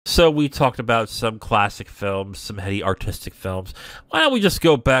So we talked about some classic films, some heady artistic films. Why don't we just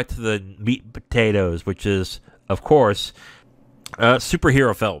go back to the meat and potatoes, which is, of course,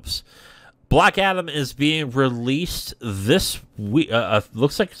 superhero films. Black Adam is being released this week.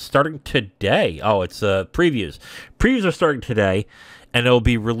 Looks like it's starting today. Oh, it's previews. Previews are starting today, and it'll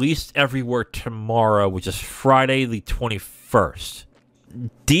be released everywhere tomorrow, which is Friday the 21st.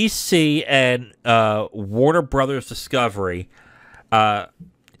 DC and Warner Brothers Discovery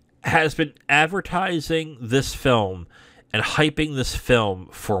has been advertising this film and hyping this film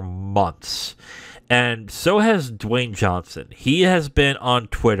for months. And so has Dwayne Johnson. He has been on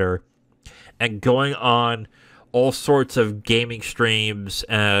Twitter and going on all sorts of gaming streams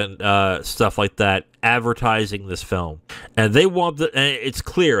and stuff like that, advertising this film. And they want and it's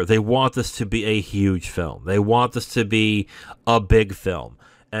clear they want this to be a huge film. They want this to be a big film.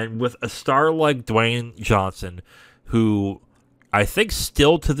 And with a star like Dwayne Johnson, who I think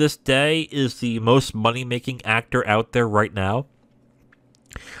still to this day is the most money-making actor out there right now,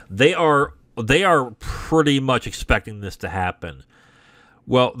 they are pretty much expecting this to happen.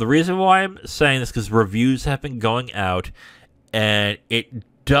 Well, the reason why I'm saying this is because reviews have been going out, and it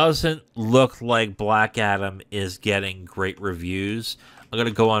doesn't look like Black Adam is getting great reviews. I'm going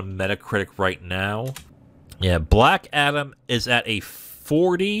to go on Metacritic right now. Yeah, Black Adam is at a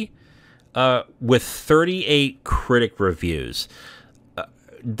 40 with 38 critic reviews.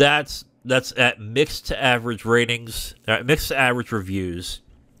 That's at mixed to average ratings, mixed to average reviews.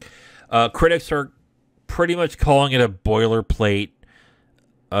 Critics are pretty much calling it a boilerplate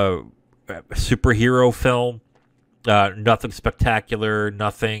superhero film. Nothing spectacular,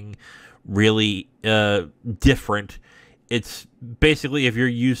 nothing really different. It's basically, if you're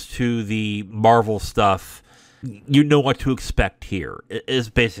used to the Marvel stuff, you know what to expect here, is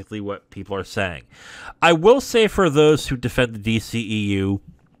basically what people are saying. I will say, for those who defend the DCEU,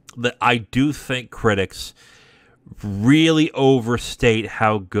 that I do think critics really overstate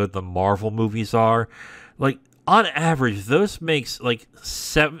how good the Marvel movies are. Like, on average, those makes like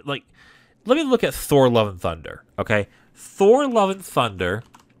 7. Like, let me look at Thor: Love and Thunder. Okay, Thor: Love and Thunder.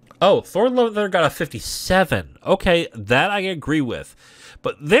 Oh, Thor: Love and Thunder got a 57. Okay, that I agree with.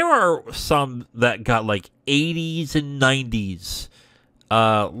 But there are some that got like 80s and 90s.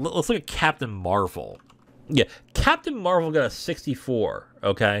 Let's look at Captain Marvel. Yeah, Captain Marvel got a 64.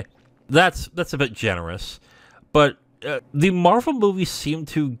 Okay, that's a bit generous. But the Marvel movies seem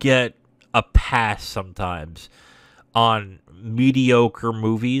to get a pass sometimes on mediocre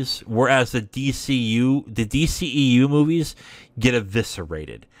movies, whereas the DCEU movies get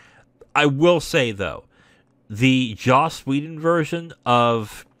eviscerated. I will say, though, the Joss Whedon version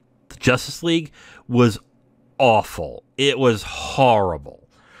of the Justice League was awful. It was horrible.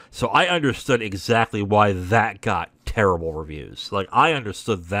 So I understood exactly why that got terrible reviews. Like, I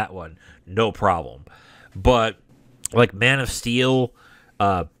understood that one, no problem. But like Man of Steel,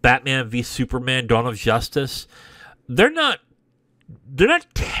 Batman v Superman: Dawn of Justice, they're not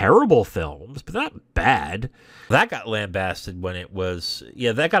terrible films, but they're not bad. That got lambasted when it was,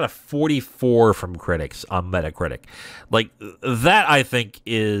 that got a 44 from critics on Metacritic. Like, that I think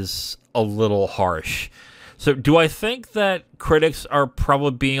is a little harsh. So do I think that critics are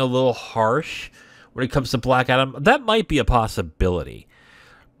probably being a little harsh when it comes to Black Adam? That might be a possibility.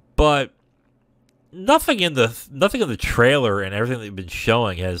 But nothing in the trailer and everything they've been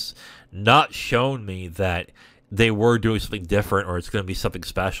showing has not shown me that they were doing something different or it's going to be something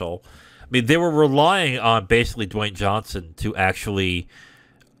special. I mean, they were relying on basically Dwayne Johnson to actually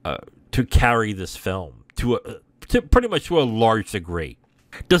to carry this film to pretty much to a large degree.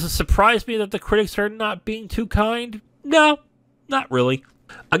 Does it surprise me that the critics are not being too kind? No, not really.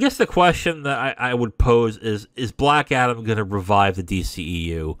 I guess the question that I would pose is Black Adam going to revive the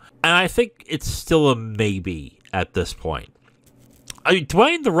DCEU? And I think it's still a maybe at this point. I mean,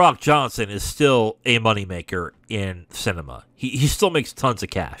 Dwayne "The Rock" Johnson is still a moneymaker in cinema. He still makes tons of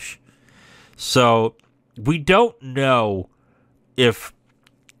cash. So we don't know if,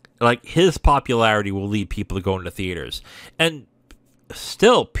 like, his popularity will lead people to go into theaters. And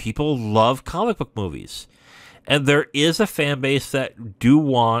still, people love comic book movies. And there is a fan base that do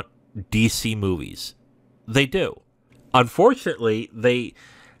want DC movies. They do. Unfortunately, they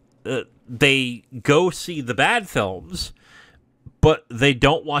go see the bad films, but they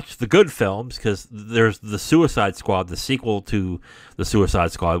don't watch the good films, because there's the Suicide Squad, the sequel to the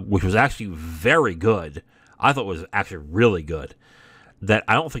Suicide Squad, which was actually very good. I thought it was actually really good, that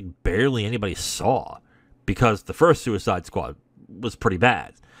I don't think barely anybody saw, because the first Suicide Squad was pretty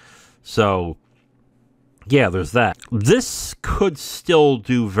bad. So, yeah, there's that. This could still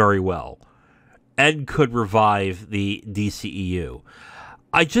do very well and could revive the DCEU.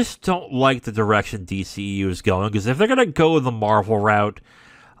 I just don't like the direction DCEU is going, because if they're going to go the Marvel route,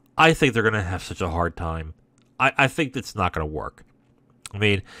 I think they're going to have such a hard time. I think it's not going to work. I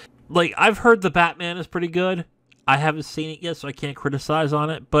mean, like, I've heard the Batman is pretty good. I haven't seen it yet, so I can't criticize on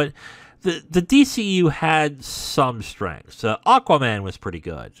it, but the DCEU had some strengths. Aquaman was pretty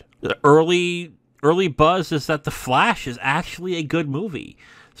good. The early buzz is that The Flash is actually a good movie.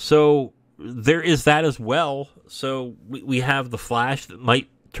 So there is that as well. So we have The Flash that might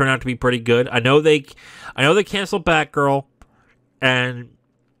turn out to be pretty good. I know they canceled Batgirl, and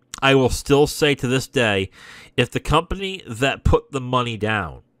I will still say to this day, if the company that put the money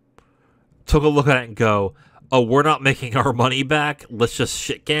down took a look at it and go, oh, we're not making our money back, let's just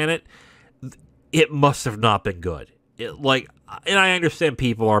shit can it, it must have not been good. And I understand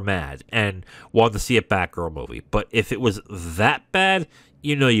people are mad and want to see a Batgirl movie, but if it was that bad,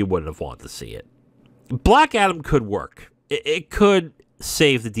 you know you wouldn't have wanted to see it. Black Adam could work. It could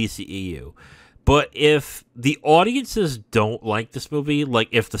save the DCEU. But if the audiences don't like this movie, like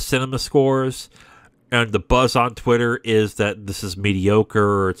if the cinema scores and the buzz on Twitter is that this is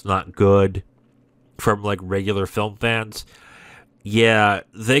mediocre or it's not good from like regular film fans, yeah,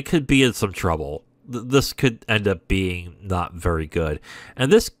 they could be in some trouble. This could end up being not very good.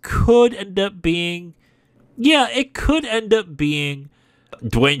 And this could end up being, yeah, it could end up being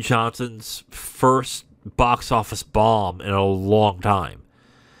Dwayne Johnson's first box office bomb in a long time.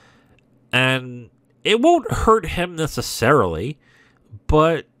 And it won't hurt him necessarily,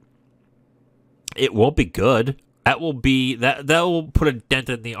 but it won't be good. That will put a dent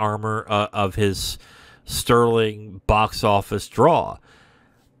in the armor of his sterling box office draw.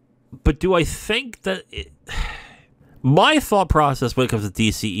 But do I think that my thought process when it comes to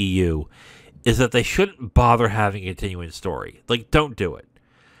DCEU is that they shouldn't bother having a continuing story. Like, don't do it.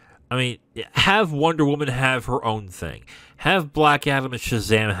 I mean, have Wonder Woman have her own thing. Have Black Adam and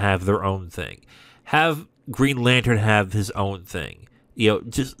Shazam have their own thing. Have Green Lantern have his own thing. You know,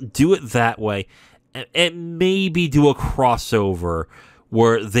 just do it that way. And maybe do a crossover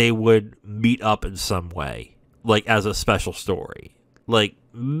where they would meet up in some way. Like, as a special story. Like,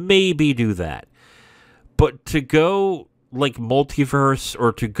 maybe do that. But to go, like, multiverse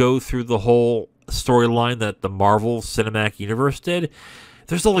or to go through the whole storyline that the Marvel Cinematic Universe did,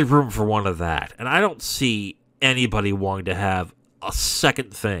 there's only room for one of that. And I don't see anybody wanting to have a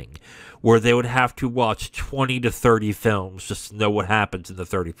second thing where they would have to watch 20 to 30 films just to know what happens in the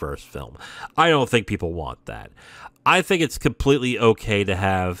 31st film. I don't think people want that. I think it's completely okay to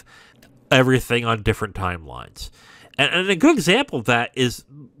have everything on different timelines. And a good example of that is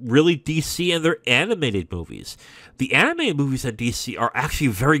really DC and their animated movies. The animated movies at DC are actually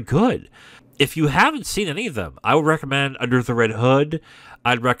very good. If you haven't seen any of them, I would recommend Under the Red Hood.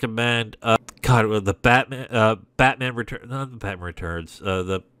 I'd recommend the Batman Returns. Not the Batman Returns.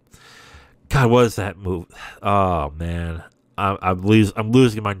 What is that movie? Oh man, I'm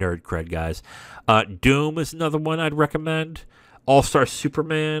losing my nerd cred, guys. Doom is another one I'd recommend. All-Star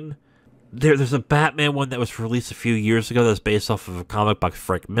Superman. There's a Batman one that was released a few years ago that's based off of a comic by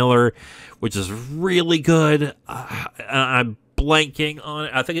Frank Miller, which is really good. I'm blanking on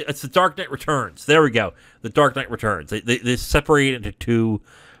it. I think it's The Dark Knight Returns. There we go. The Dark Knight Returns. They separate it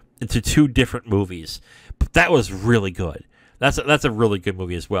into two different movies. But that was really good. That's a really good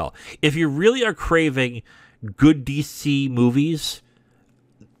movie as well. If you really are craving good DC movies,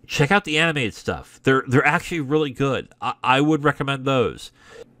 check out the animated stuff. They're actually really good. I would recommend those.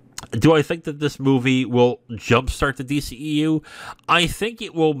 Do I think that this movie will jumpstart the DCEU? I think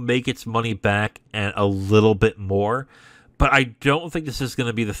it will make its money back and a little bit more, but I don't think this is going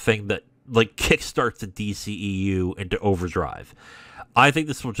to be the thing that like kickstarts the DCEU into overdrive. I think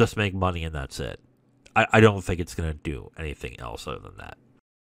this will just make money and that's it. I don't think it's going to do anything else other than that.